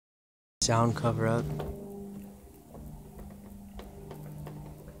Sound cover up.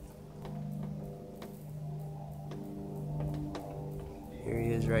 Here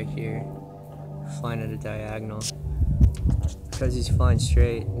he is right here, flying at a diagonal. Because he's flying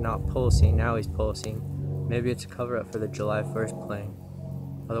straight, not pulsing, now he's pulsing. Maybe it's a cover up for the July 1st playing.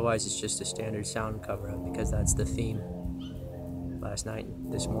 Otherwise it's just a standard sound cover up because that's the theme. Last night,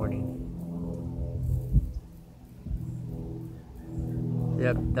 this morning.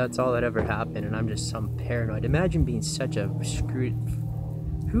 Yep, that's all that ever happened, and I'm just some paranoid. Imagine being such a screwed...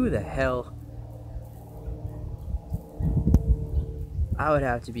 Who the hell? I would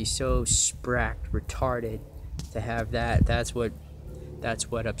have to be so spracked, retarded to have that. That's what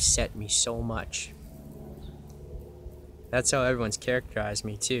upset me so much. That's how everyone's characterized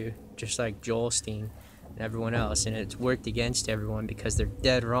me too, just like Joelstein and everyone else, and it's worked against everyone because they're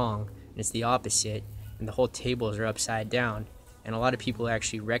dead wrong, and it's the opposite, and the whole tables are upside down. And a lot of people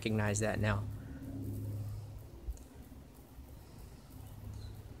actually recognize that now.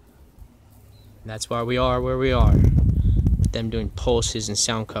 And that's why we are where we are. With them doing pulses and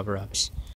sound cover-ups.